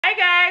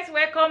Hi guys,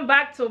 welcome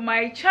back to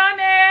my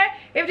channel.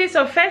 If this is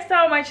your first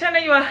time on my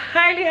channel, you are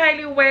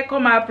highly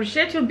welcome. I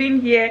appreciate you being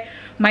here.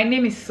 My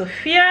name is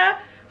Sophia.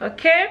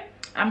 Okay,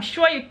 I'm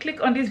sure you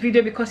click on this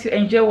video because you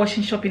enjoy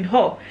watching shopping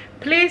haul.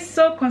 Please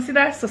so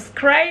consider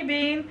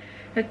subscribing.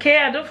 Okay,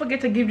 and don't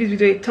forget to give this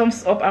video a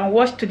thumbs up and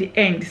watch to the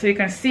end so you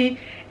can see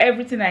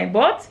everything I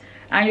bought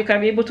and you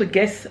can be able to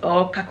guess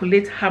or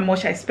calculate how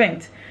much I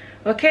spent.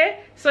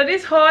 Okay, so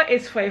this haul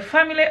is for a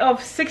family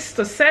of 6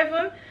 to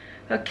 7.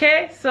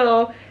 Okay,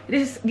 so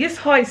this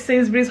haul is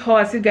Sainsburys haul,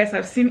 as you guys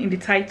have seen in the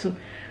title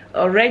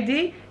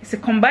already. It's a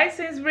combined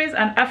Sainsburys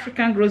and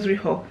African grocery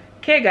haul.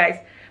 Okay guys,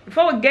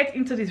 before we get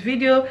into this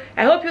video,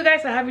 I hope you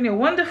guys are having a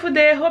wonderful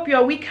day. Hope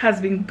your week has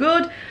been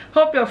good.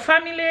 Hope your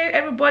family,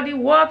 everybody,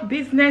 work,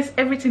 business,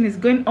 everything is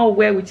going all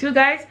well with you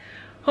guys.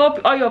 Hope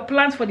all your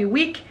plans for the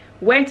week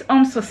went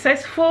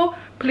successful.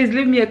 Please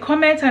leave me a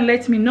comment and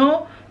let me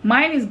know.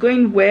 Mine is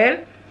going well.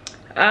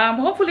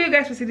 Hopefully you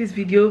guys will see this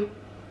video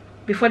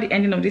before the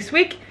ending of this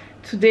week.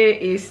 Today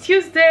is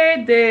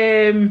Tuesday,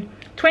 the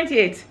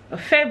 28th of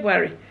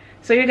February,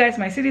 so you guys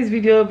might see this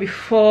video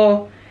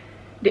before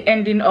the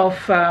ending of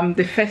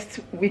the first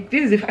week.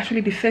 This is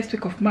actually the first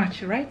week of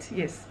March, right?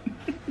 Yes.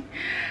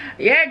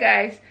 Yeah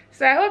guys,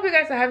 so I hope you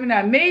guys are having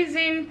an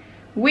amazing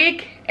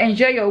week.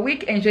 Enjoy your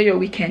week, enjoy your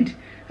weekend.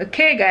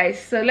 Okay guys,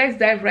 so let's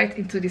dive right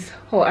into this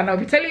haul and I'll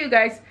be telling you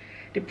guys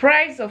the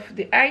price of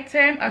the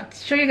item. I'll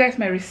show you guys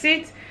my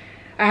receipt.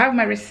 I have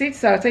my receipt,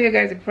 so I'll tell you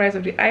guys the price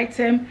of the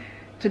item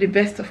to the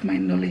best of my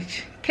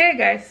knowledge. Okay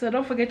guys, so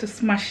don't forget to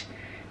smash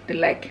the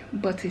like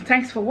button.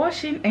 Thanks for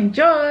watching.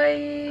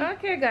 Enjoy.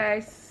 Okay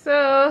guys,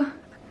 so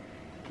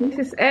this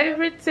is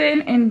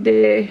everything in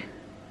the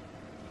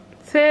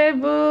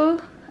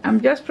table. I'm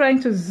just trying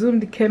to zoom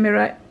the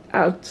camera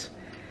out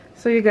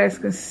so you guys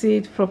can see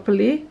it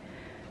properly.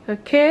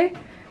 Okay,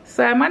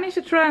 so I managed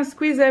to try and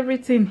squeeze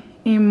everything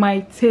in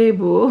my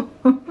table.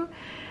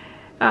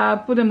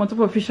 Put them on top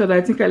of each other.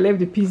 I think I left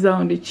the pizza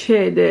on the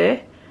chair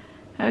there.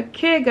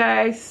 Okay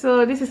guys,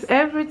 so this is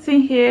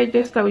everything here.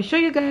 Just I will show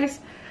you guys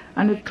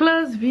on a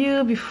close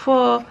view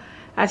before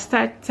I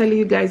start telling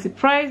you guys the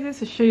prices,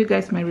 to show you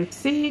guys my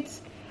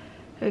receipts.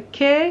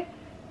 Okay,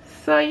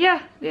 so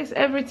yeah, this is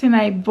everything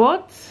I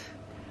bought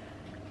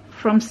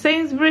from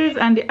Sainsburys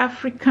and the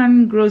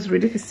African grocery.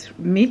 This is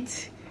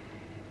meat.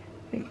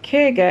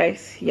 Okay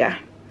guys, yeah,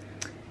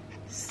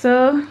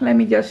 so let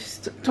me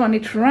just turn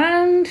it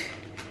around,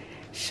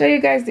 show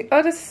you guys the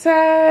other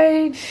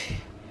side.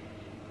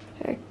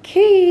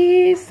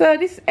 Okay, so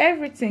this is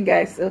everything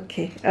guys.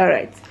 Okay, all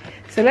right,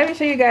 so let me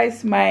show you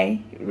guys my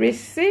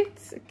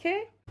receipts.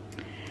 Okay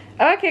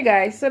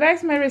guys, so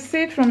that's my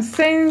receipt from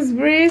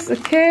Sainsburys.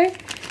 Okay,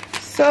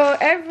 so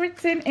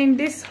everything in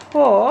this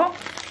haul,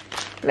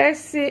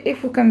 let's see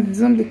if we can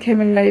zoom the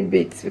camera a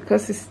bit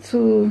because it's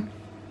too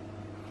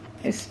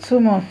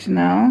much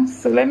now.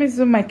 So let me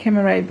zoom my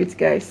camera a bit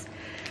guys.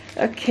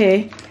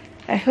 Okay,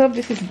 I hope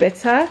this is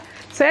better.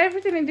 So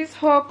everything in this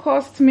haul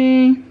cost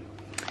me,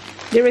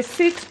 the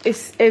receipt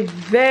is a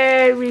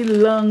very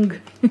long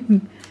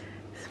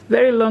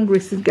very long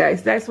receipt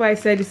guys. That's why I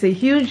said it's a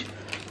huge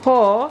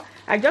haul.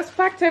 I just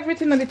packed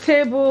everything on the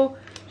table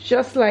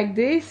just like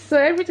this. So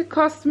everything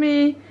cost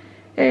me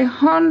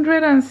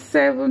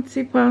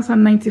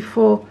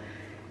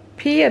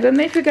 £170.94. I don't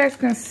know if you guys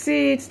can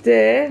see it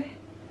there.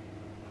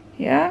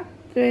 Yeah,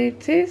 there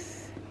it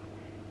is.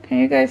 Can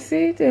you guys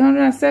see it?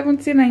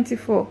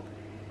 £170.94.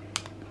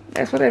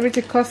 That's what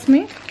everything cost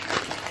me.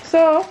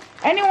 So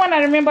anyone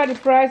I remember the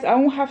price, I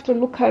won't have to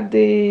look at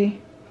the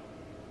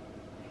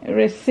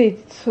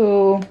receipt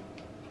to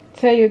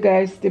tell you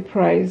guys the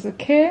price.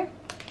 Okay,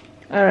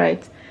 all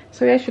right,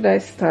 so where should I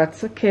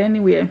start? Okay,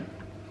 anywhere.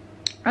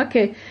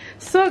 Okay,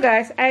 so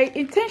guys, I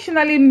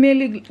intentionally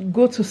mainly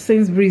go to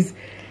Sainsburys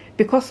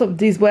because of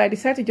this, but I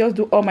decided to just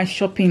do all my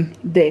shopping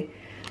there.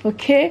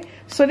 Okay,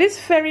 so this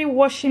fairy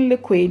washing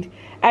liquid,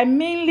 I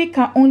mainly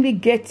can only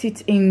get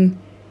it in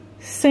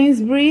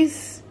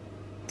Sainsburys,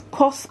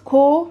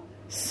 Costco,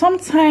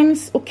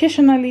 sometimes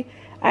occasionally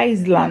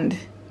Iceland.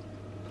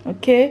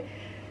 Okay,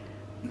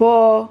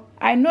 but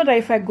I know that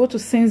if I go to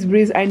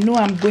Sainsburys, I know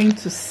I'm going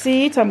to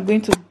see it, I'm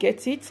going to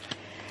get it,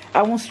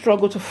 I won't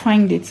struggle to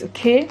find it.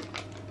 Okay,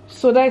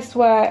 so that's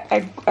why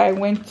I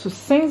went to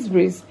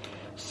Sainsburys.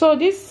 So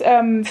this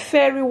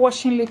fairy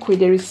washing liquid,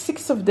 there is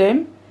 6 of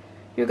them.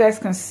 You guys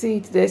can see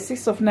it, there's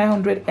 6 of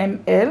 900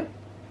 ml.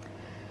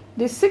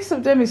 The 6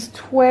 of them is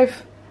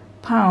 £12,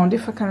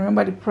 if I can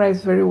remember the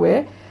price very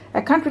well.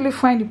 I can't really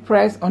find the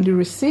price on the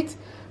receipt,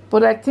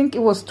 but I think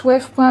it was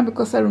 £12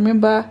 because I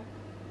remember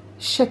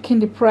checking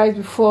the price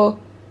before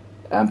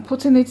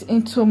putting it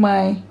into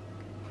my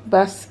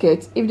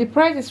basket. If the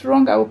price is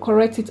wrong, I will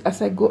correct it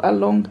as I go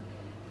along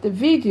the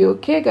video.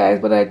 Okay guys,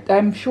 but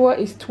I'm sure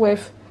it's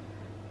 £12.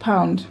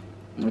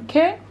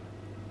 Okay,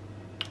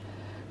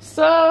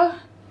 so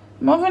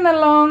moving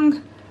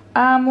along,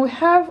 we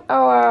have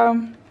our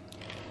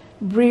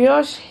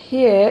brioche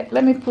here.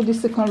 Let me put the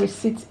second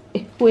receipt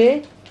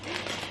away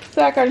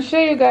so I can show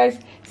you guys.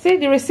 See,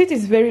 the receipt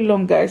is very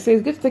long guys, so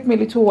it's going to take me a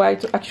little while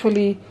to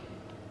actually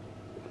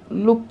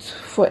looked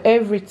for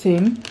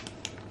everything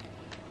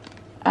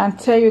and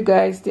tell you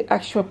guys the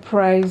actual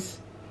price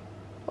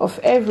of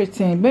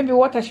everything. Maybe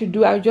what I should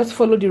do, I'll just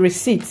follow the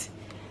receipt.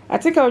 I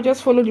think I'll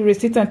just follow the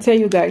receipt and tell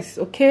you guys,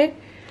 okay?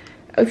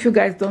 If you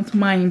guys don't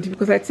mind,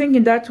 because I think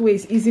in that way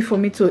it's easy for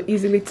me to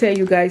easily tell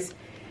you guys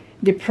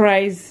the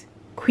price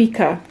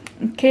quicker.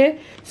 Okay,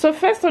 so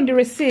first on the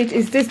receipt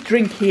is this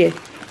drink here.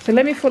 So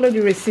let me follow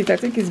the receipt. I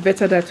think it's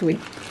better that way.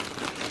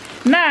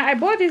 Now I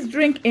bought this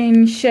drink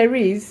in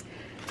Sainsburys,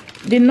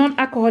 the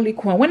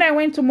non-alcoholic one. When I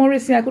went to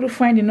Morrison, I couldn't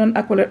find the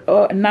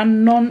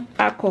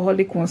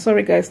non-alcoholic one.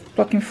 Sorry guys,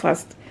 talking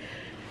fast.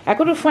 I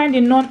couldn't find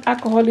the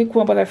non-alcoholic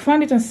one, but I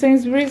found it on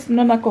Sainsburys,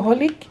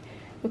 non-alcoholic.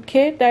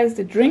 Okay, that is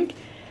the drink.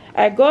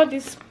 I got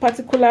this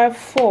particular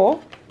for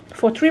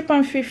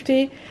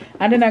 £3.50,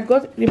 and then I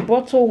got the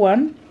bottle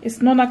one.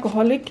 It's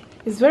non-alcoholic.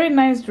 It's very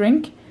nice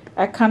drink.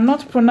 I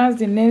cannot pronounce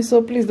the name,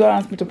 so please don't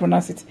ask me to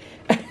pronounce it.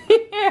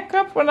 I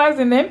can't pronounce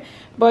the name,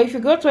 but if you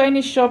go to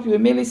any shop, you will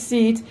mainly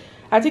see it.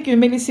 I think you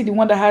mainly see the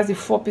one that has the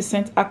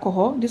 4%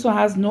 alcohol. This one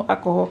has no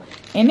alcohol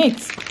in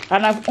it,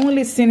 and I've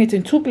only seen it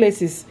in 2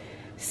 places,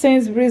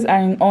 Sainsburys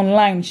and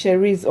online,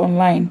 Sainsburys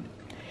online.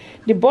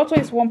 The bottle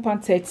is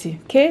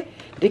 £1.30. Okay,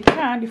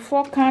 the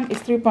 4 can is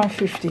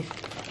 £3.50.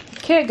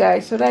 Okay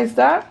guys, so that's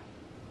that.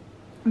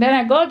 Then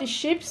I got the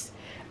chips,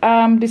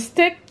 the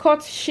steak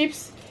cut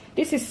chips.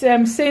 This is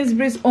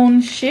Sainsburys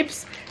own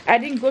chips. I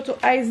didn't go to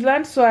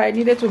Iceland, so I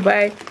needed to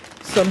buy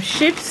some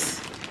chips.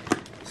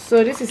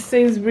 So this is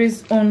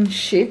Sainsburys own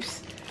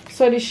chips.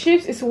 So the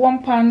chips is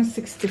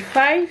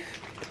 £1.65.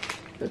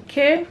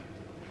 Okay,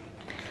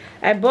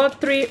 I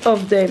bought 3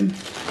 of them.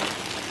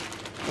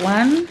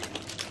 1,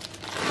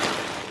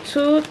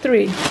 2,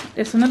 3.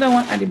 There's another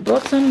one at the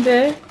bottom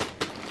there.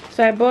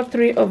 So I bought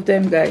 3 of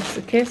them guys.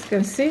 Okay, so you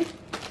can see.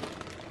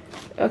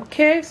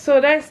 Okay,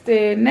 so that's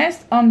the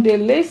next on the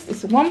list.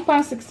 It's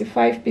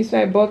 £1.65.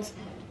 So I bought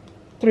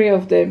 3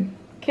 of them.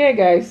 Okay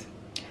guys,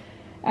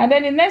 and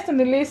then the next on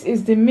the list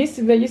is the mixed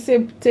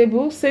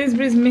vegetable,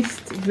 Sainsburys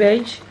mixed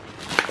veg.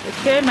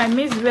 Okay, my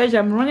mixed veg,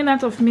 I'm running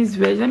out of mixed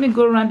veg. Let me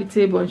go around the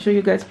table and show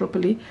you guys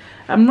properly.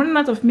 I'm running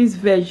out of mixed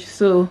veg,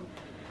 so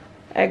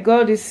I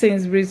got this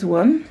Sainsburys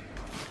one.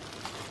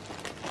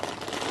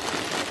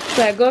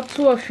 So I got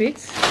 2 of it.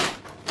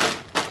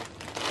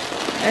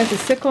 That's the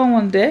second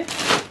one there.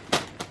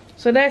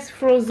 So that's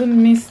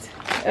frozen mixed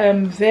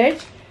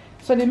veg.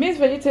 So the mixed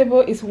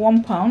vegetable is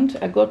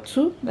 £1. I got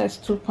 2. That's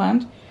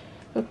 £2.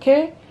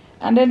 Okay,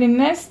 and then the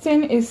next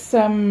thing is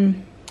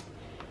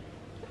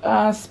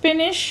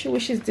spinach,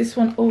 which is this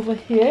one over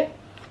here.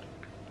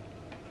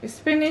 The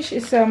spinach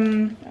is how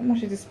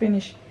much is the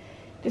spinach?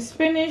 The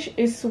spinach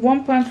is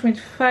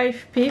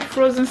 £1.25.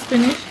 Frozen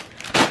spinach.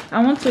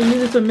 I want to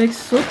use it to make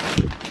soup.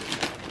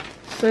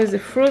 So it's the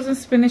frozen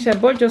spinach. I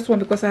bought just one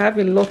because I have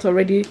a lot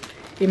already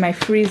in my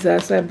freezer,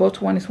 so I bought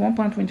one. It's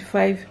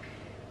 £1.25.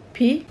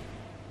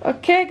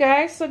 Okay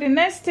guys, so the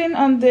next thing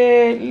on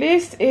the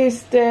list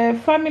is the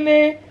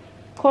family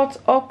cut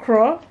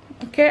okra.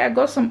 Okay, I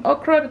got some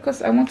okra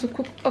because I want to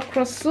cook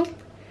okra soup.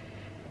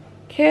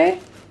 Okay,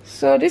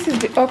 so this is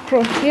the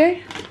okra here.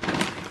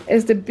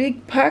 It's the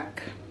big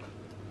pack.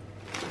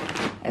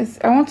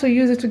 I want to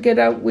use it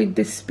together with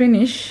the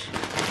spinach,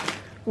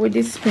 with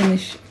this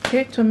spinach,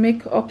 okay, to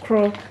make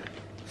okra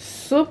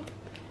soup.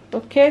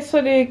 Okay,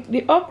 so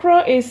the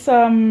okra is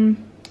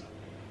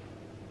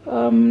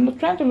I'm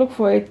trying to look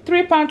for it.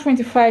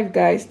 £3.25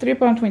 guys,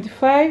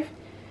 £3.25.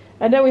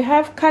 And then we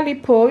have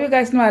calipo. You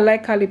guys know I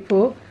like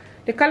calipo.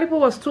 The calipo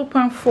was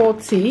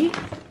 £2.40.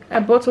 I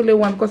bought only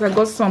one because I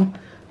got some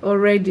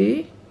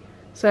already,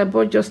 so I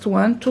bought just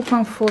one.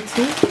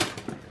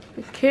 £2.40.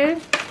 Okay,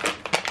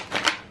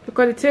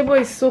 because the table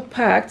is so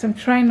packed, I'm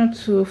trying not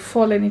to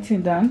fall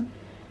anything down.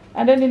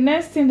 And then the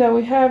next thing that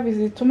we have is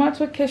the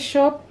tomato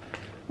ketchup,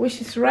 which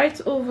is right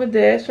over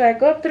there. So I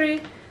got 3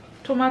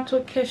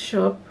 tomato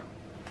ketchup.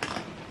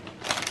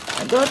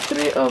 I got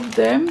 3 of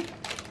them.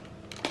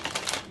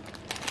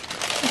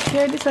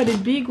 Okay, these are the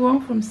big one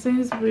from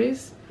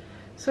Sainsburys.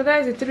 So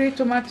that is the 3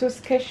 tomatoes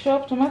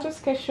ketchup. Tomatoes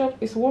ketchup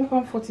is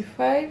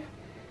 £1.45.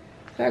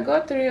 So I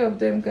got 3 of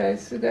them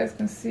guys. You guys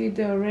can see it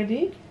there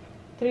already.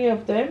 3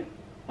 of them.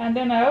 And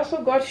then I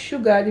also got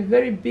sugar, the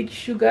very big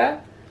sugar.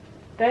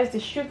 That is the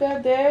sugar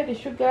there. The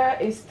sugar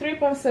is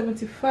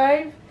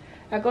 £3.75.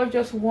 I got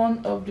just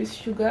 1 of this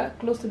sugar,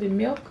 close to the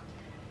milk.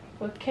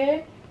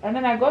 Okay. And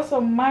then I got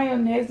some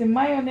mayonnaise. The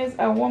mayonnaise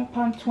are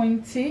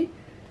 £1.20.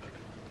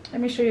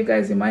 Let me show you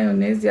guys the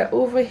mayonnaise. They are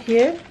over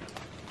here.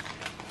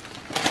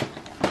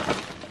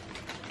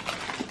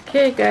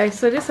 Okay guys,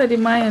 so these are the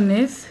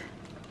mayonnaise.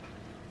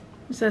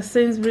 These are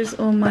Sainsburys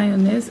own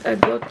mayonnaise. I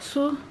got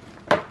 2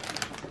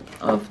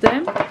 of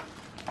them.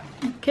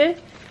 Okay,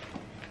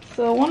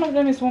 so one of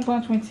them is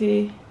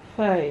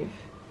 £1.25.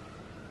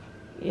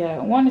 Yeah,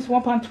 one is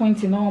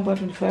 £1.20, not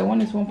 £1.25.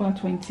 One is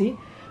 £1.20.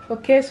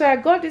 Okay, so I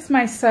got this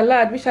my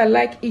salad, which I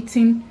like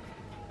eating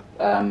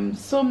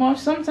so much.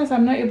 Sometimes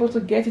I'm not able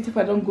to get it if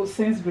I don't go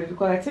Sainsburys,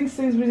 because I think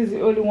Sainsburys is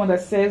the only one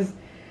that sells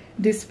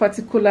this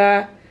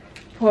particular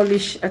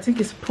Polish, I think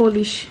it's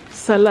Polish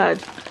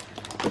salad.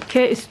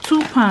 Okay, it's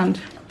 £2.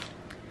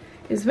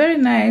 It's very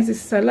nice. It's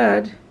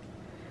salad.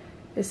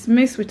 It's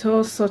mixed with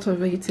all sorts of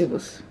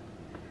vegetables.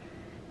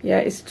 Yeah,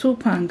 it's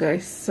 £2,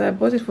 guys. So I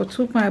bought it for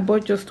 £2. I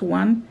bought just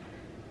one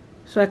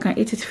so I can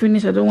eat it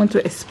finished. I don't want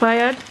to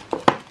expire.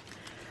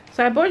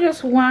 So I bought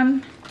just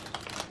one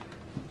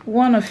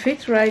of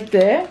it right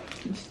there.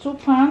 It's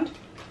 £2.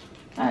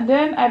 And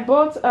then I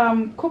bought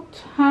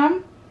cooked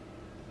ham.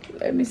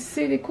 Let me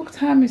see, the cooked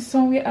ham is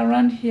somewhere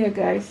around here,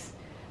 guys.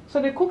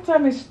 So the cooked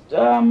ham is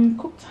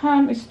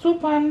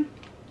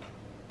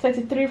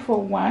 £2.33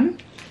 for one.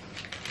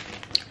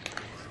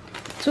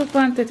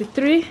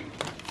 £2.33.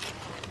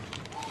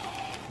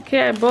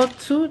 Okay, I bought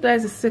two.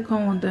 That's the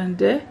second one down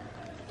there.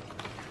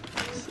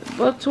 So I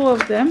bought two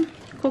of them.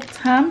 Cooked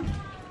ham,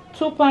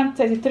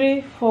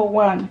 £2.33 for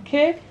one.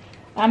 Okay,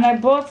 and I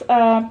bought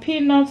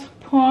peanut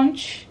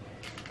punch.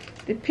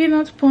 The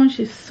peanut punch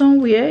is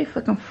somewhere, if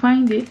I can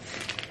find it.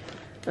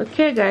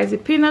 Okay, guys, the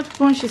peanut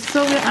punch is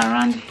somewhere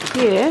around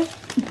here.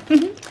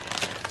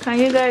 Can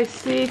you guys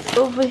see it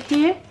over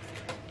here?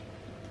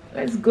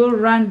 Let's go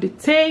around the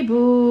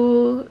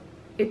table.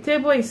 The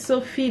table is so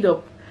filled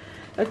up.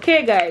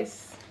 Okay,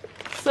 guys,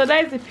 so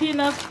that's the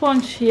peanut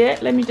punch here.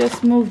 Let me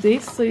just move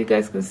this so you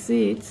guys can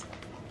see it.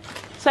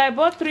 So I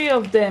bought 3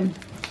 of them.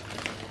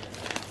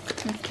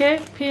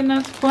 Okay,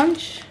 peanut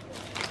punch.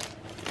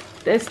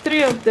 There's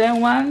 3 of them.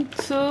 1,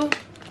 2,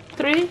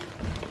 3.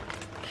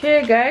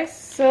 Okay, guys,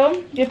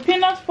 so the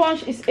peanut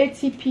punch is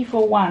 80p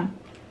for one.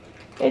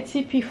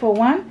 80p for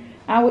one.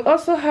 And we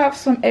also have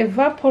some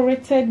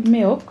evaporated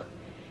milk.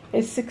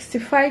 It's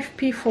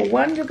 65p for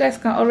one. You guys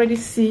can already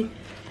see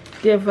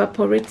the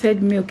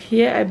evaporated milk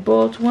here. I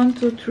bought 1,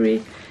 2,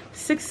 3,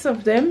 6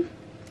 of them.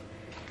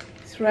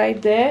 It's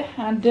right there.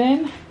 And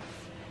then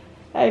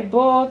I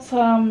bought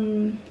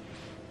Senecot.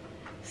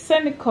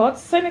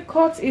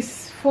 Senecot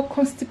is for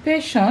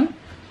constipation.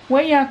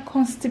 When you are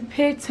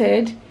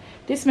constipated,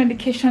 this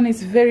medication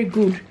is very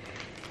good.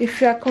 If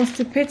you are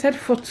constipated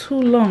for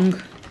too long,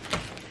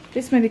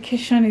 this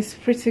medication is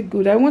pretty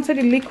good. I wanted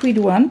the liquid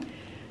one,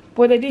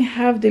 but I didn't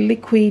have the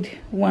liquid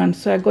one,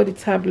 so I got the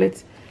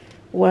tablet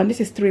one. This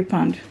is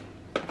 £3.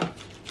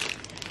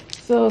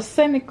 So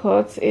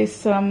Senecot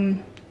is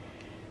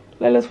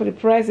let us for the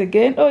price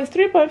again. Oh, it's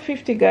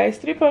 £3.50, guys.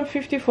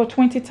 £3.50 for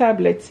 20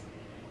 tablets.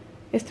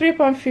 It's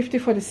 £3.50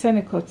 for the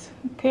Senecot.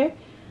 Okay,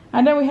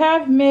 and then we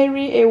have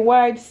Mary a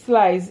wide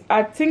slice.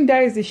 I think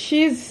that is the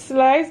cheese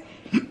slice.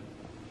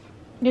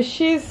 The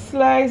cheese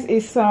slice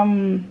is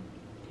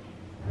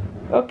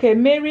okay,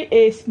 Mary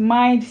a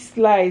mild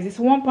slice. It's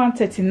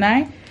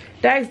 £1.39.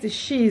 That is the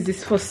cheese.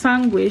 It's for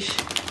sandwich.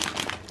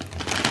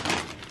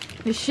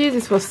 The cheese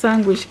is for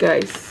sandwich,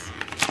 guys.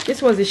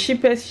 This was the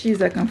cheapest cheese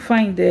I can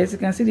find there. As you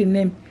can see the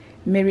name,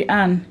 Mary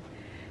Ann.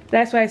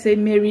 That's why I say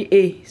Mary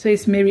A. So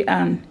it's Mary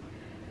Ann.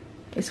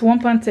 It's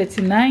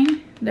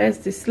 £1.39. That's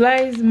the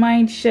sliced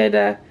mild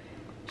cheddar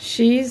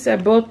cheese. I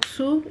bought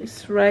 2.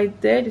 It's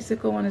right there. The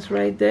second one is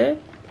right there.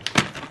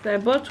 So I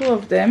bought 2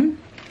 of them.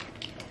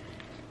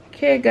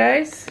 Okay,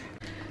 guys.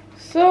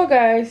 So,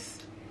 guys,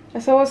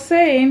 as I was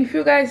saying, if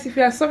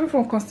you are suffering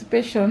from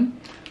constipation,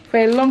 for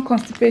a long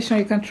constipation,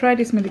 you can try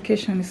this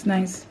medication. It's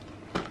nice.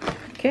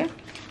 Okay.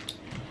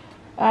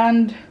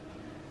 And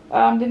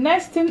the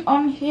next thing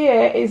on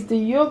here is the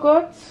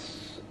yogurt.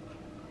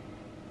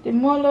 The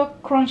Molo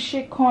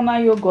Crunchy Corner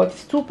yogurt.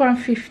 It's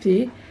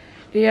 £2.50.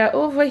 They are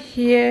over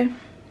here.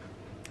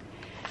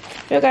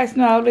 You guys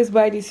know I always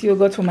buy this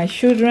yogurt for my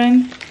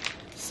children.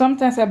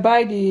 Sometimes I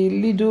buy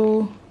the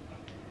little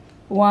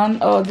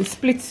one, or the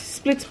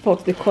split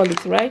pot they call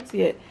it, right?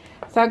 Yeah.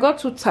 So I got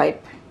 2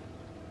 types.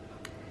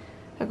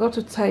 I got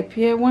 2 types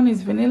here. One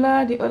is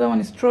vanilla, the other one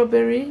is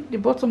strawberry. The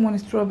bottom one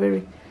is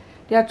strawberry.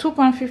 They are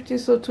 £2.50,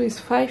 so 2 is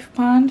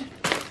 £5.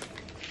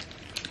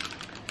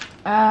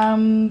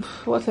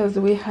 What else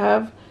do we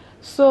have?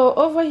 So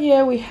over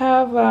here we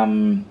have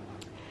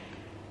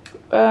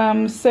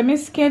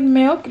semi-skim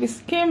milk. The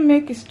skim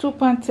milk is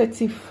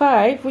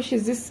 £2.35, which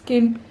is this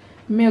skim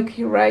milk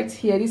right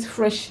here. This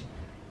fresh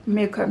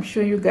milk I'm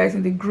showing you guys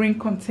in the green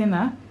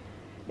container.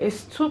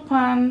 It's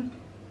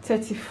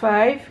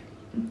 £2.35.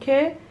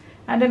 Okay,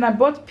 and then I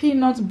bought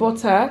peanut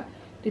butter.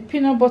 The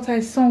peanut butter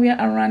is somewhere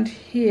around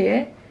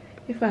here.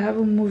 If I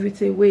haven't moved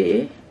it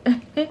away,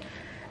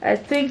 I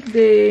think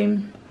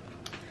the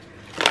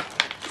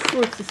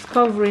fruit is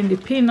covering the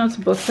peanut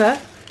butter.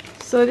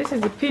 So this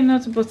is the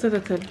peanut butter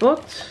that I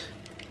bought.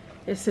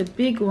 It's a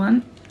big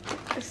one.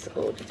 Let's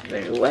hold it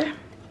very well.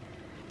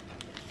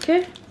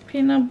 Okay,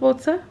 peanut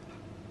butter.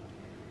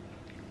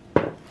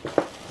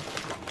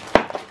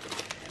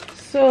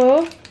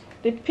 So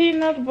the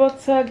peanut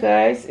butter,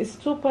 guys, is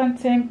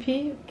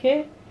 £2.10p.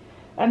 Okay,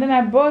 and then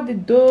I bought the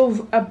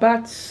Dove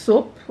bath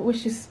soap,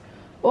 which is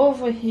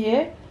over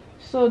here.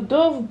 So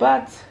Dove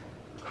bath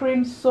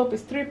cream soap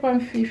is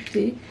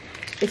 £3.50.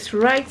 It's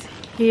right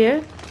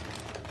here.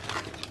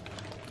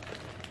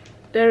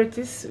 There it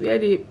is, where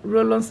the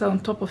roll-ons are on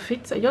top of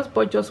it. I just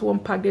bought just 1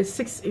 pack. There's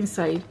 6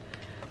 inside.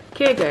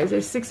 Okay, guys,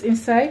 there's 6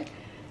 inside.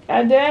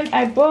 And then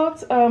I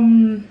bought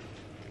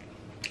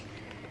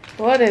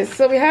What else?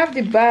 So we have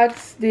the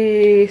baths,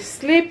 the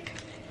sleep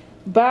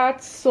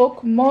bath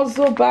soak,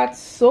 muzzle bath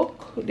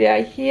soak. They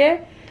are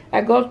here.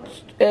 I got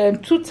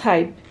 2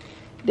 type.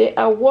 They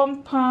are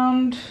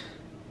 £1,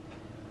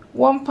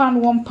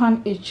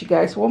 £1 each,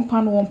 guys.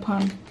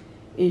 £1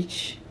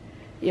 each.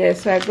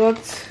 Yes, I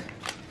got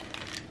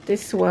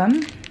this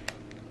one.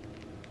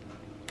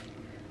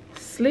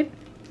 Sleep.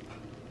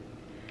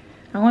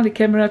 I want the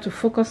camera to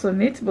focus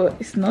on it, but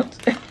it's not.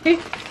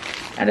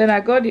 And then I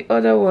got the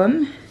other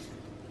one,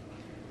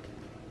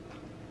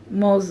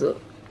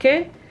 muzzle.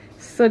 Okay,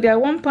 so they are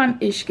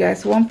 £1 each,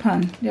 guys.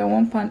 £1. They are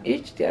 £1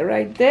 each. They are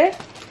right there.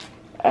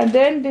 And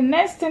then the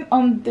next thing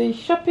on the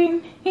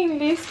shopping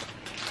list,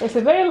 it's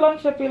a very long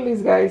shopping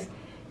list, guys,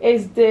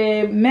 is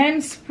the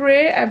men's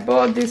spray. I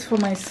bought this for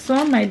my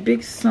son, my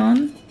big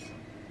son.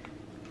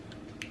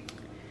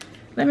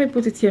 Let me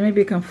put it here, maybe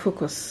you can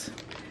focus.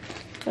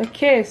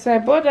 Okay, so I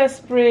bought that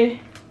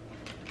spray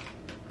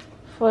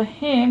for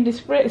him. The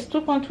spray is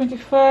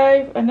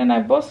 £2.25, and then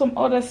I bought some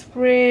other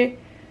spray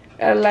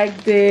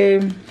like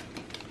the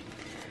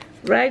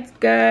Right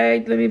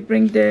Guide. Let me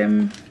bring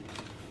them.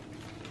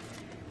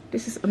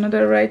 This is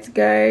another Right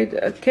Guide.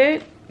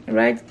 Okay,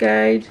 Right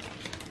Guide.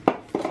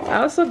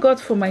 I also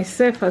got for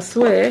myself as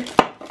well.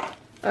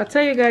 I'll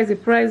tell you guys the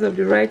price of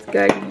the Right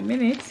Guide in a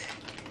minute.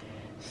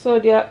 So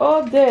they are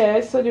all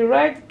there. So the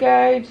Right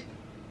Guide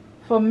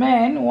for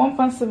men,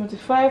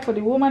 £1.75. For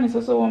the woman, it's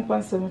also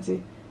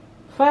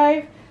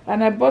 £1.75.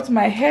 And I bought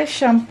my hair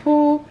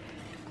shampoo.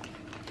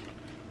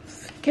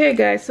 Okay,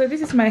 guys, so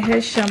this is my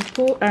hair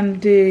shampoo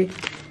and the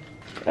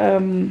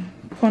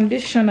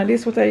conditioner. This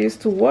is what I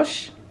used to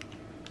wash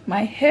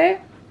my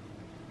hair.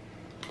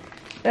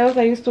 That's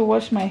what I used to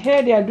wash my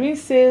hair. They are doing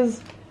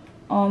sales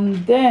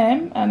on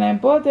them, and I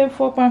bought them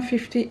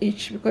 £4.50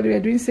 each because we are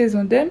doing sales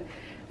on them.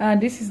 And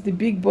this is the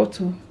big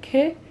bottle.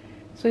 Okay,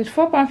 so it's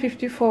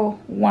 £4.50 for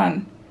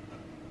one.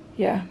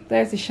 Yeah,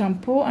 that's the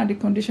shampoo and the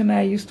conditioner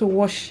I used to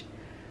wash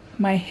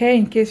my hair,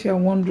 in case you are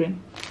wondering.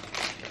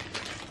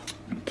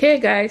 Okay,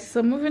 guys,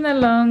 so moving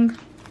along.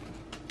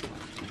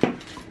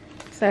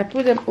 So I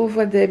put them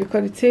over there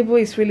because the table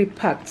is really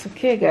packed.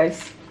 Okay,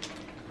 guys,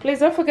 please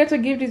don't forget to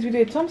give this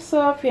video a thumbs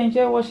up if you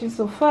enjoy watching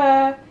so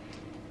far.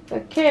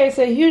 Okay, it's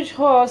a huge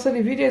haul, so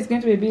the video is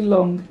going to be a bit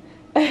long.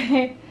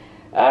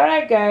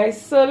 Alright,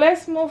 guys, so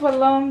let's move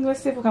along.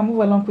 Let's see if we can move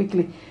along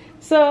quickly.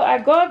 So I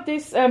got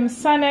this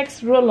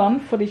Sanex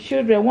roll-on for the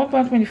children,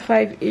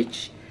 £1.25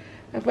 each.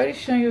 I've already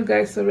shown you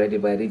guys already,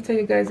 but I didn't tell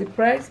you guys the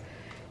price.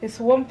 It's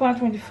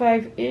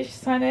 £1.25 each,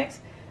 Sanex.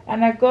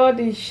 And I got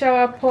the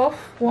shower puff,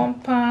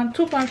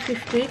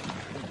 £2.50.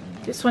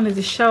 This one is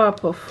the shower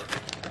puff,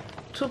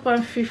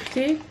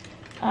 £2.50.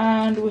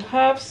 And we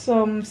have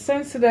some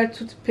Sainsburys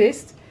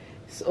toothpaste.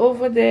 It's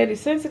over there. The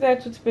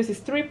Sainsburys toothpaste is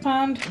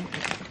 £3.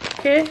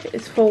 Okay,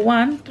 it's for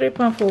one,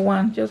 £3 for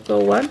one. Just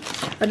got one.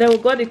 And then we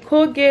got the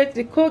Colgate.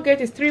 The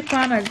Colgate is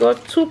 £3. I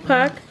got 2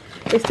 pack.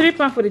 It's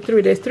 £3 for the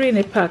 3. There's 3 in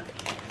a pack.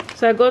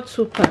 So I got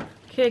 2 pack.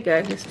 Okay,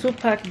 guys, it's 2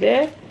 pack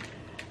there.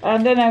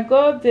 And then I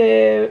got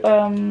the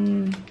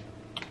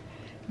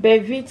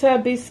Belvita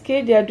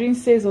biscuit. They are doing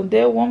sales on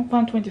there,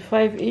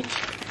 £1.25 each.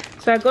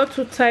 So I got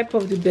 2 type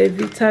of the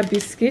Belvita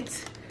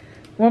biscuit,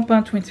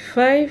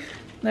 £1.25.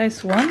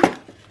 Nice one.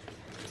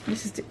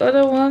 This is the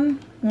other one,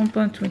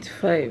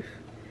 £1.25.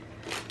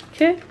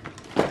 Okay.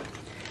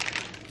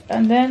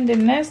 And then the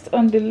next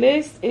on the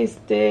list is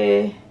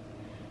the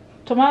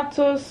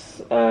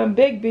tomatoes,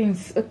 baked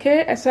beans.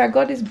 Okay, so I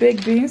got these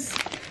baked beans.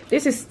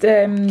 This is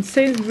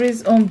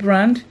Sainsburys own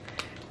brand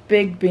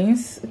baked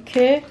beans.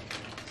 Okay,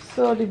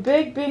 so the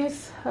baked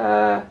beans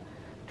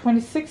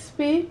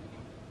 26p.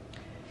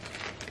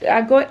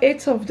 I got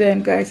 8 of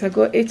them, guys. I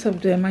got 8 of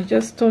them. I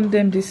just turned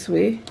them this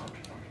way.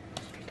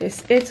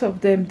 There's 8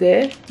 of them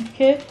there.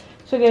 Okay,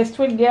 so there's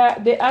 20.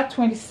 They are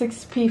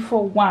 26p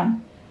for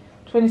one.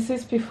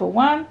 26p for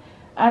one.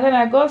 And then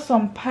I got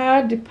some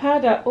pad. The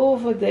pad are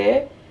over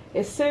there. A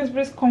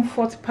Sainsburys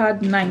Comfort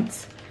Pad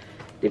 9th.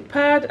 The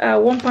pad are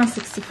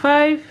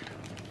 £1.65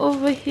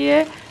 over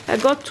here. I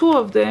got 2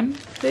 of them.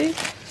 See,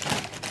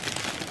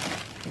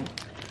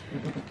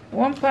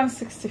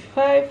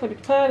 £1.65 for the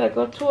pad. I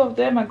got 2 of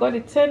them. I got the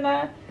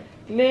tenner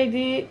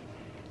Lady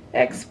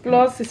X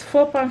Plus. It's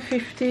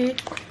 £4.50,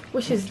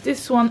 which is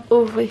this one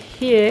over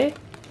here.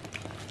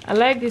 I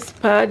like this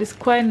pad. It's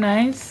quite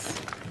nice.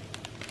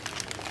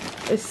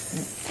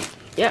 It's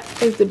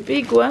the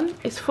big one.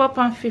 It's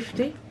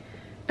 £4.50.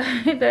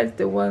 That's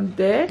the one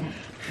there.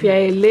 If you're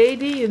a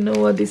lady, you know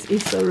what this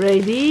is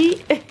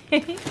already.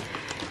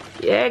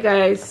 Yeah,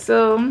 guys,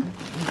 so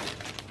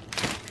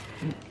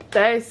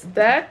that is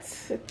that.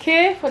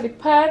 Okay, for the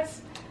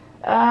pads.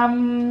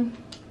 And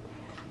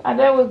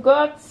then we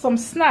got some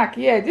snack.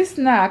 Yeah, this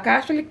snack, I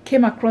actually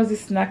came across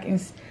this snack in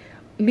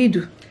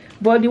Lidl,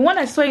 but the one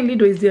I saw in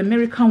Lidl is the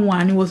American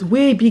one. It was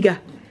way bigger,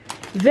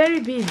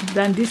 very big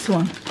than this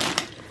one.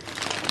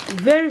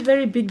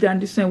 Very big than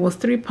this one. It was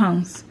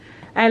 £3.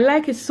 I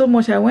like it so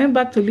much. I went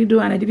back to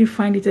Lidl and I didn't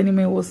find it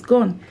anymore. It was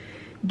gone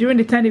during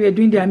the time they were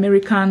doing the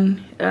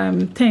American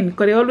thing,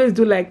 because they always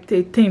do like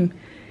the theme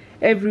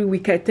every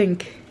week, I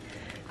think.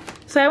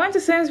 So I went to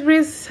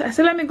Sainsburys. I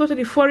said, let me go to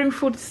the foreign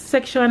food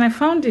section, and I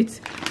found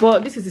it.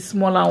 But this is the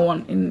smaller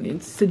one.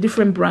 It's a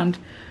different brand,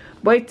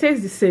 but it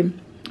tastes the same.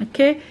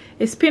 Okay,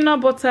 it's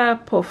peanut butter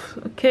puff.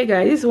 Okay,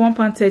 guys, this is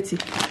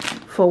 £1.30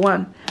 for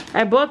one.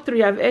 I bought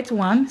 3. I've ate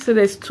 1, so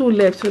there's 2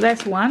 left. So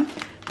that's 1.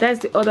 That's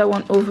the other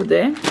one over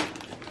there.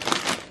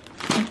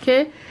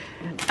 Okay,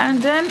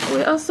 and then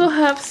we also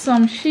have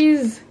some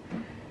cheese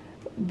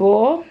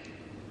ball.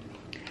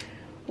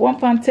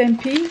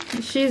 £1.10p.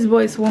 The cheese ball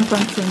is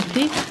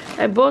 £1.10p.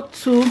 I bought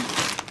 2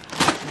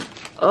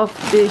 of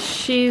the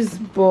cheese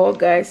ball,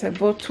 guys. I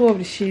bought 2 of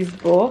the cheese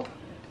ball.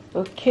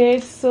 Okay,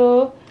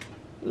 so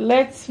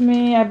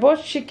I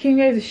bought chicken.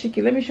 Here's the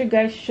chicken. Let me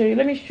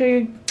show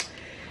you.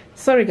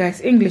 Sorry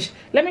guys, English.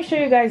 Let me show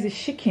you guys the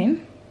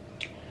chicken.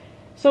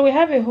 So we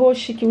have a whole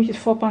chicken, which is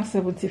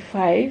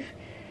 £4.75.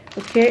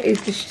 Okay,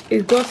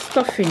 it got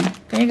stuffing.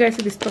 Can you guys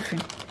see the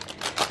stuffing?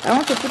 I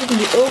want to put it in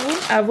the oven.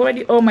 I've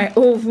already on my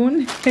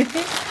oven.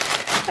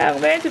 I'm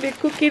going to be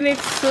cooking it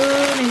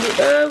soon in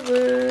the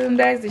oven.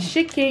 That's the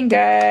chicken,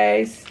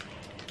 guys.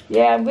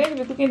 Yeah, I'm going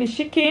to be cooking the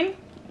chicken.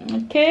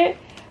 Okay,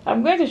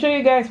 I'm going to show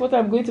you guys what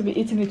I'm going to be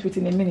eating it with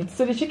in a minute.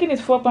 So the chicken is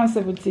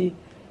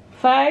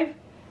 £4.75,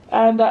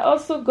 and I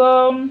also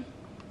got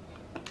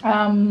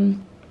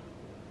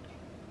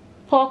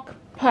pork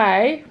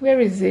pie. Where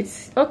is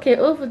it? Okay,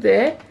 over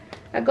there.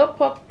 I got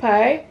pork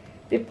pie.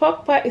 The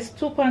pork pie is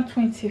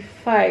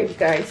 £2.25,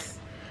 guys.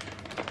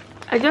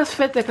 I just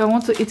felt like I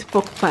want to eat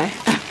pork pie.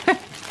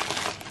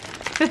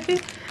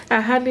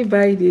 I hardly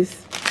buy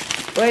this,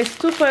 but it's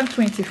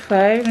 £2.25.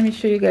 Let me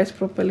show you guys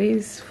properly.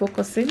 It's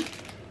focusing.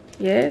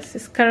 Yes,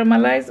 it's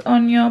caramelized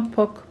onion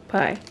pork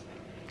pie.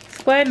 It's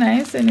quite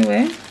nice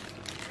anyway.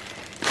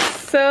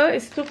 So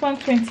it's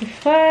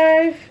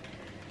 £2.25.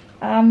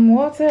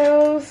 What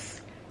else?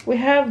 We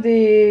have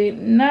the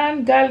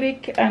naan,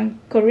 garlic and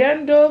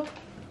coriander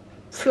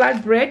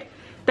flatbread.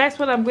 That's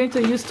what I'm going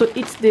to use to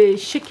eat the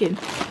chicken.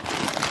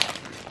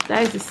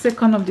 That is the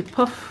second of the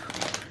puff,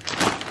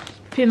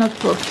 peanut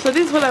puff. So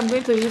this is what I'm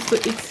going to use to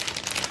eat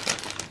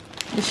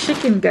the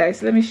chicken,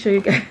 guys. Let me show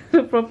you guys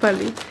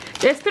properly.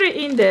 There's 3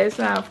 in there,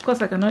 so of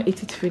course I cannot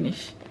eat it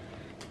finish.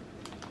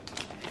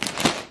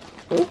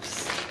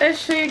 Oops. Let's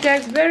show you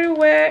guys very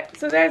well.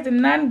 So there's the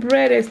naan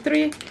bread. There's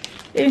 3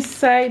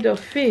 inside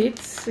of it.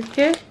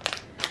 Okay,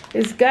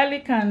 it's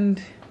garlic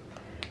and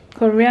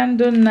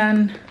coriander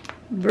naan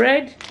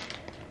bread.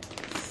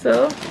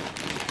 So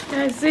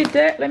that's it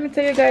there. Let me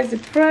tell you guys the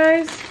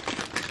price.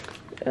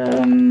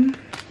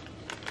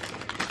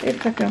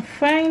 If I can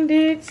find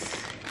it.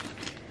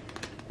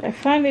 I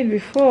found it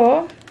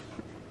before.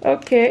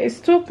 Okay, it's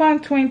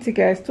 £2.20,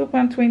 guys.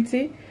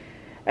 £2.20.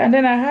 And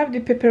then I have the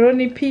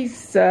pepperoni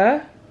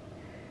pizza.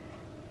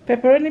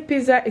 Pepperoni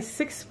pizza is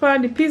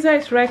 £6. The pizza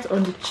is right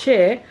on the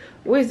chair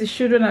where the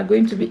children are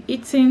going to be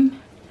eating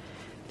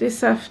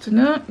this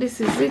afternoon.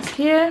 This is it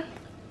here.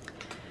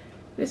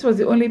 This was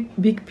the only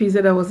big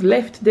pizza that was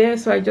left there,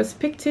 so I just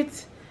picked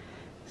it.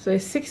 So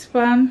it's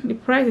 £6. The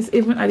price is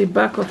even at the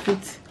back of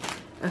it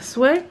as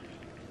well.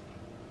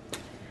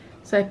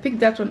 So I picked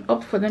that one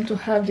up for them to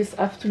have this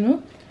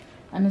afternoon,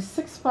 and it's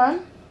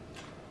 £6.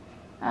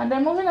 And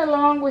then moving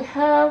along, we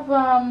have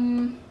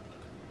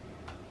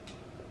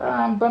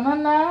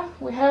banana.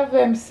 We have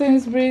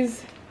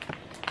Sainsburys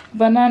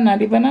banana.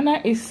 The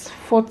banana is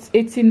for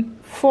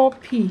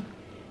 84p.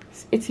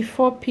 It's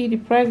 84p. The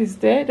price is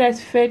there. That's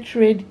fair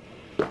trade.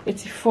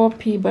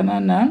 84p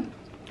banana.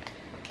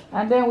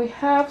 And then we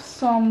have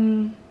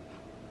some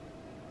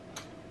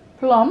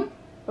plum.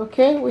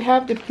 Okay, we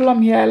have the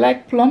plum here. I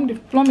like plum. The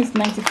plum is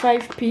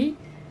 95p.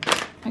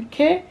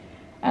 Okay,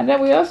 and then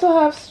we also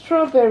have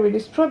strawberry. The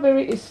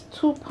strawberry is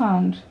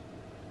 £2.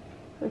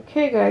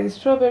 Okay guys, the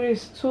strawberry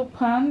is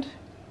 £2.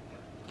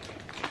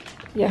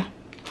 Yeah,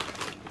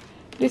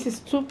 this is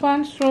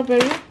 £2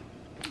 strawberry.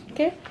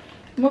 Okay,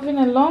 moving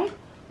along,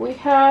 we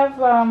have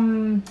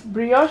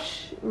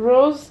brioche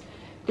rolls.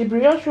 The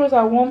brioche rolls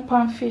are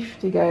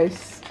 £1.50,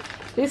 guys.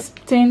 This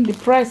thing, the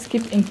price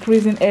keeps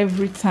increasing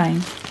every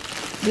time.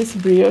 This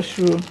brioche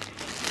roll,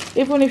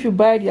 even if you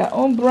buy their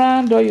own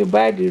brand or you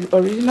buy the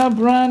original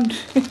brand,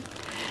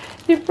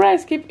 the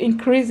price keep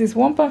increases.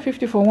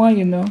 £1.50 for one,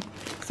 you know.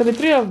 So the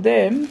 3 of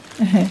them,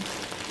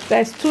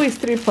 that's 2 is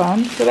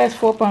 £3, so that's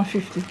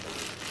 £4.50.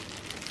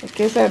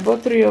 Okay, so I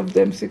bought 3 of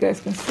them so you guys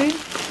can see.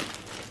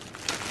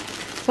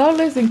 So I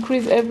always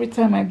increase every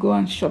time I go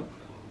and shop.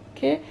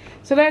 Okay,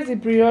 so that's the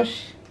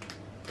brioche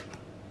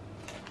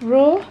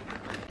roll.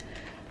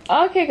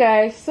 Okay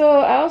guys, so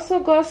I also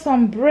got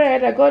some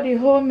bread. I got the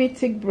whole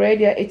mythic bread.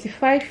 They're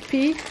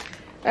 85p.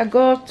 I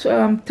got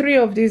 3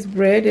 of this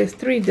bread. There's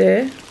 3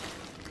 there.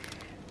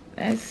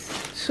 That's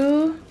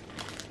 2,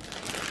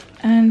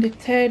 and the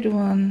third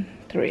one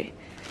 3.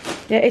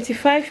 They're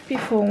 85p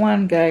for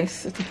one,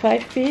 guys.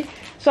 85p.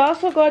 So I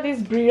also got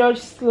this brioche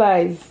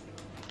slice.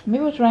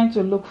 Maybe trying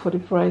to look for the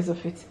price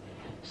of it.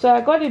 So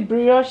I got the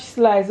brioche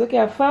slice. Okay,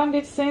 I found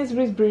it.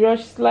 Sainsburys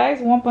brioche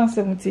slice,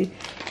 £1.75.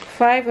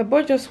 I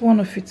bought just one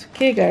of it.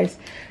 Okay guys,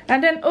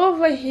 and then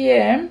over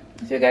here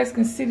So you guys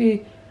can see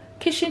the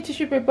kitchen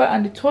tissue paper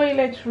and the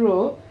toilet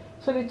roll.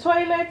 So the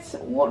toilet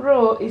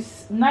roll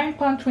is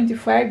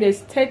 £9.25. There's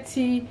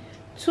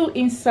 32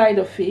 inside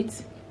of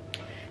it.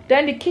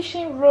 Then the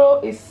kitchen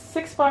roll is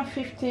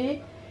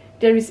 £6.50.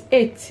 There is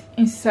 8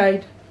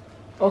 inside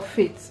of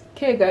it.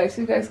 Okay guys,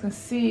 you guys can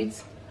see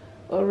it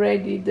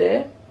already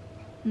there.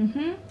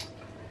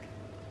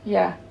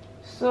 Yeah,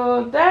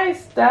 so that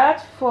is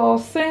that for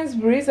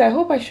Sainsburys. I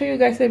hope I show you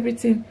guys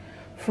everything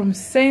from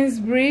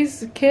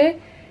Sainsburys.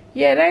 Okay,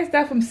 yeah, that is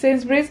that from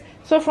Sainsburys.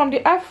 So from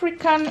the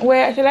African,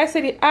 where shall I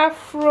say, the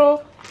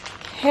Afro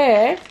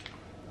hair,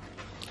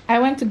 I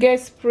went to get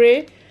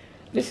spray.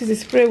 This is the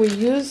spray we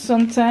use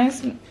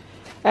sometimes.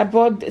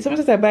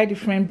 Sometimes I buy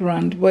different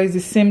brand, but it's the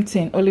same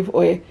thing, olive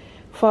oil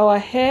for our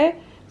hair.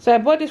 So I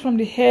bought this from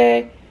the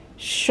hair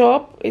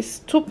shop.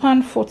 It's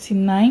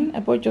 £2.49. I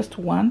bought just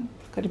one.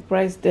 Look at the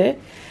price there.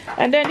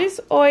 And then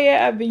this oil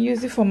I've been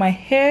using for my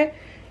hair.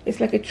 It's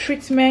like a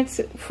treatment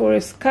for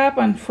a scalp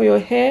and for your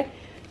hair,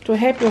 to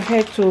help your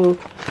hair to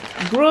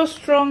grow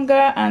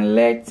stronger and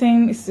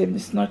letting.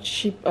 It's not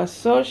cheap as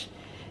such.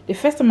 The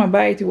first time I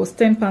buy it, it was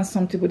 £10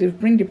 something, but they've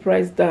bring the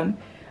price down.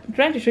 I'm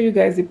trying to show you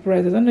guys the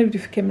price. I don't know if the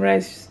camera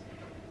is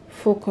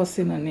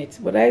focusing on it,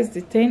 but that is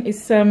the thing.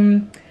 It's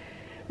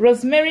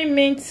rosemary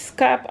mint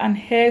scalp and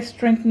hair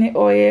strengthening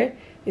oil.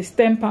 It's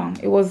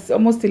 £10. It was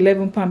almost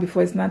 £11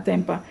 before. It's not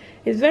 £10.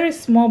 It's very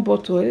small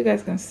bottle, you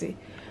guys can see,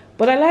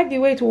 but I like the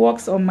way it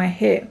works on my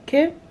hair.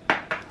 Okay,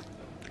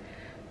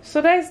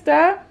 so that's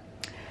that.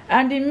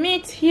 And the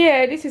meat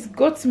here, this is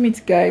goat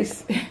meat,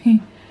 guys.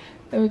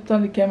 Let me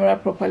turn the camera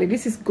properly.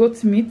 This is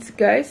goat meat,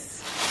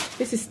 guys.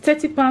 This is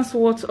 £30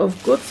 worth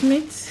of goat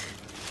meat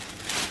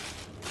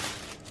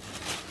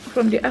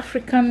from the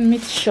African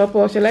meat shop,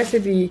 or shall I say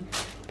the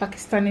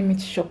Pakistani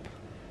meat shop.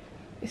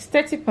 It's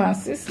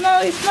 £30. It's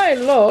not a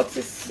lot.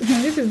 This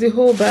is the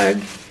whole bag,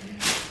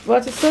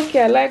 but it's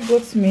okay. I like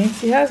goat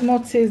meat. It has more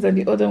taste than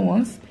the other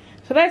ones.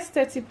 So that's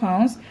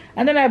 £30.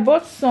 And then I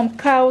bought some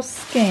cow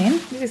skin.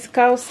 This is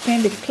cow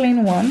skin, the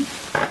clean one.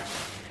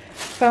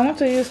 So I want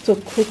to use to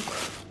cook.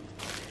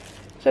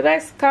 So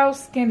that's cow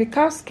skin. The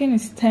cow skin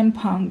is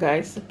 £10,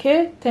 guys.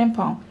 Okay,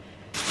 £10.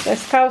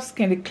 That's cow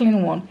skin, the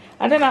clean one.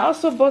 And then I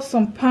also bought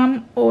some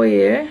palm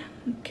oil.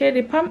 Okay,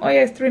 the palm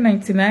oil is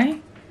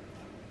 $3.99.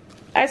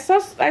 I saw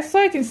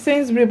it in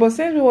Sainsbury's, but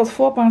Sainsbury's was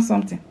 £4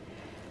 something.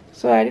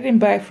 So I didn't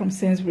buy it from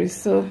Sainsbury's.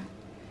 So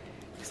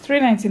it's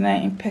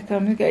 $3.99 in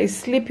Peckham. It's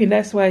sleeping,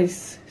 that's why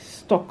it's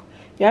stuck.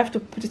 You have to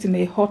put it in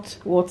a hot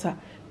water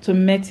to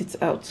melt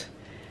it out.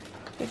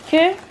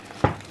 Okay.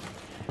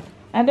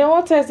 And then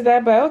what else did I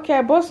buy? Okay,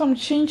 I bought some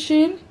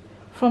chin-chin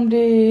from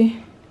the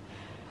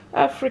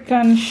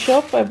African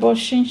shop. I bought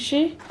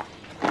chin-chin.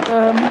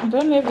 I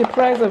don't know if the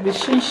price of the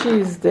chin-chin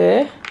is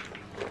there.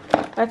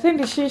 I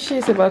think the chin-chin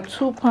is about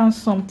 £2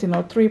 something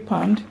or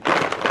 £3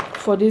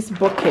 for this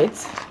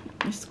bucket.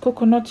 It's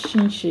coconut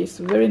chin-chin. It's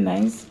very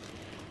nice.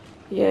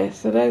 Yeah,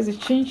 so that is the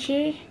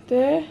chin-chin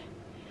there.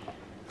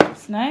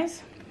 It's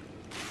nice.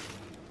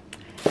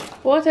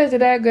 What else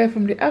did I get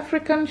from the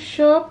African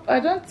shop? I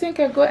don't think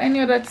I got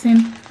any other thing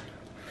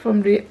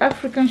from the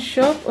African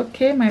shop.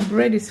 Okay, my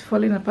bread is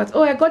falling apart.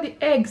 Oh, I got the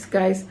eggs,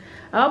 guys.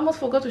 I almost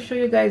forgot to show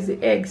you guys the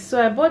eggs.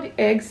 So I bought the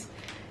eggs.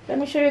 Let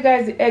me show you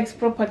guys the eggs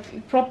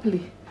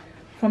properly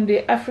from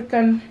the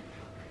African,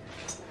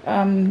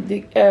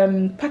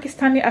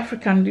 Pakistani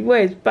African. The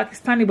word is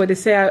Pakistani, but they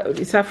say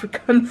it's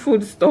African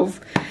food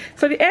stuff.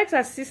 So the eggs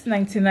are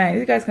 $6.99.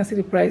 You guys can see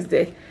the price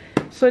there.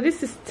 So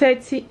this is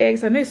 30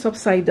 eggs. I know it's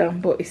upside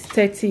down, but it's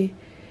 30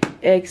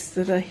 eggs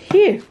that are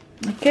here.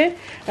 Okay,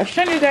 I've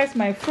shown you guys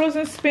my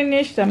frozen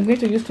spinach that I'm going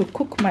to use to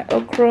cook my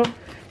okra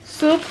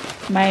soup,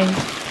 my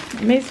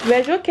mixed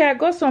veg. Okay, I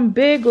got some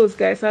bagels,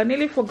 guys. I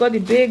nearly forgot the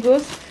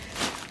bagels.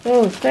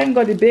 Oh, thank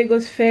God the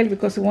bagels failed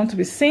because we want to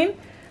be seen.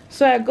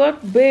 So I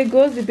got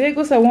bagels. The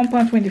bagels are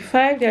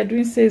 £1.25. They are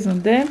doing sales on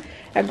them.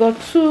 I got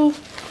 2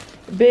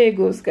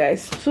 bagels,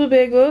 guys. 2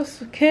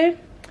 bagels. Okay,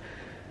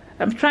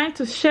 I'm trying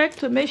to check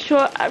to make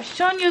sure I've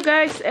shown you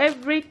guys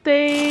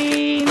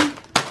everything.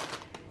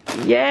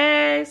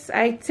 Yes,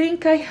 I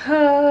think I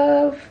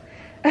have.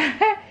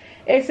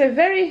 It's a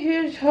very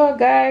huge haul,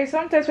 guys.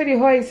 Sometimes when the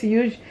haul is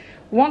huge,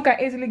 one can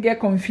easily get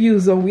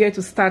confused on where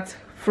to start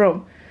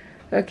from.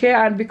 Okay,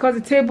 and because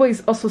the table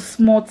is also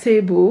small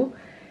table,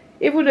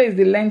 even though it's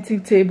the lengthy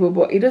table,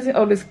 but it doesn't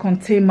always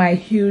contain my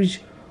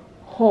huge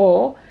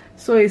haul,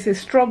 so it's a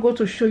struggle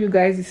to show you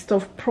guys the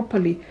stuff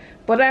properly.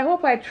 But I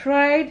hope I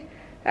tried.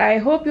 I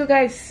hope you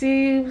guys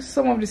see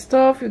some of the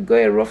stuff. You got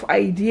a rough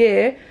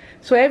idea.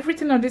 So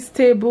everything on this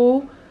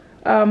table,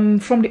 from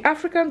the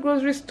African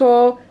grocery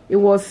store, it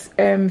was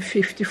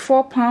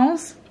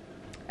 £54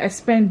 I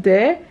spent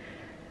there.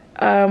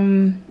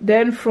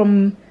 Then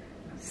from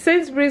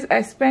Sainsburys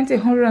I spent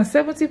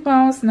 £170,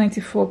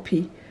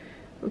 94p.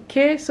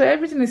 Okay, so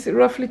everything is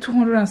roughly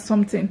 200 and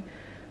something.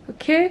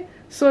 Okay,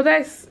 so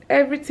that's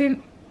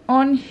everything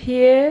on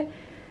here.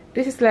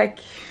 This is like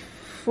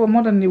for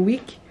more than a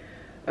week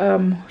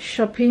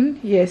shopping.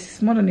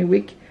 Yes, more than a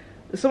week.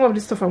 Some of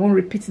this stuff I won't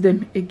repeat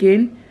them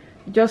again.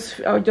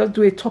 I'll just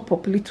do a top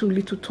up,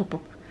 little top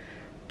up.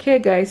 Okay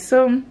guys,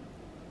 so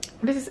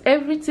this is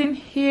everything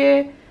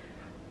here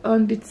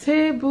on the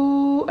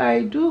table.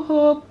 I do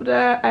hope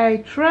that I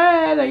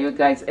tried and you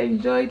guys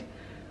enjoyed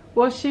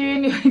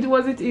watching. It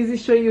wasn't easy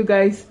showing you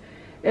guys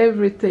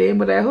everything,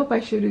 but I hope I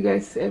showed you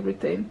guys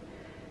everything.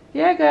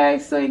 Yeah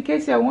guys, so in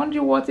case you're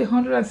wondering what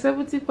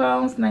 £170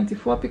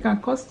 94p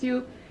can cost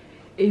you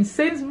in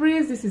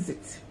Sainsburys, this is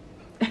it.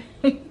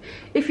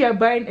 If you are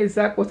buying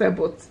exact what I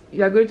bought,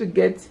 you are going to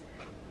get,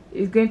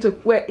 it's going to,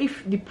 well,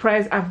 if the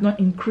price have not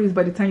increased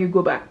by the time you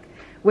go back,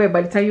 well,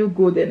 by the time you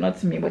go there,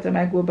 not me, but I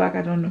might go back,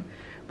 I don't know.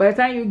 By the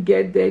time you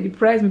get there, the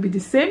price may be the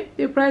same,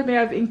 the price may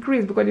have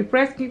increased because the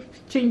price keeps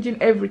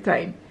changing every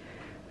time.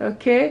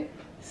 Okay,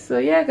 so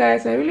yeah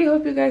guys, I really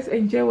hope you guys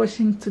enjoy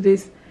watching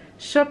today's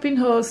shopping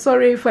haul.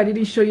 Sorry if I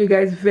didn't show you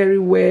guys very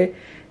well,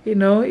 you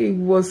know, it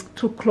was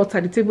too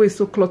cluttered. The table is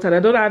so cluttered, I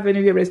don't have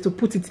anywhere else to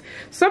put it.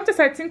 Sometimes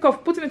I think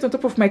of putting it on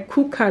top of my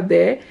cooker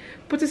there,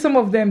 putting some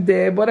of them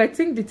there, but I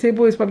think the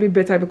table is probably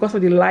better because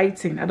of the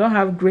lighting. I don't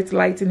have great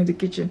lighting in the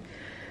kitchen.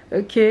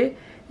 Okay,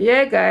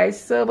 yeah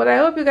guys, so but I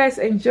hope you guys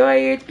enjoy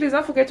it. Please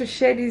don't forget to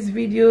share this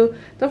video,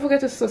 don't forget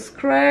to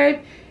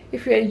subscribe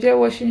if you enjoy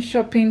watching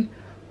shopping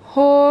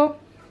haul.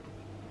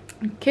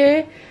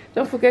 Okay,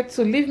 don't forget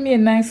to leave me a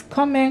nice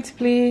comment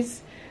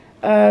please,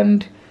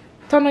 and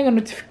turn on your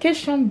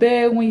notification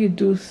bell when you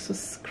do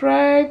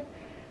subscribe.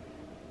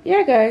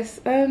 Yeah guys,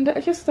 and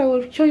I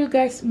will show you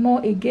guys more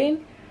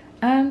again,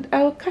 and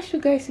I will catch you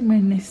guys in my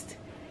next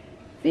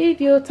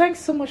video.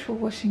 Thanks so much for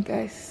watching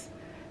guys.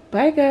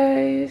 Bye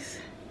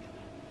guys.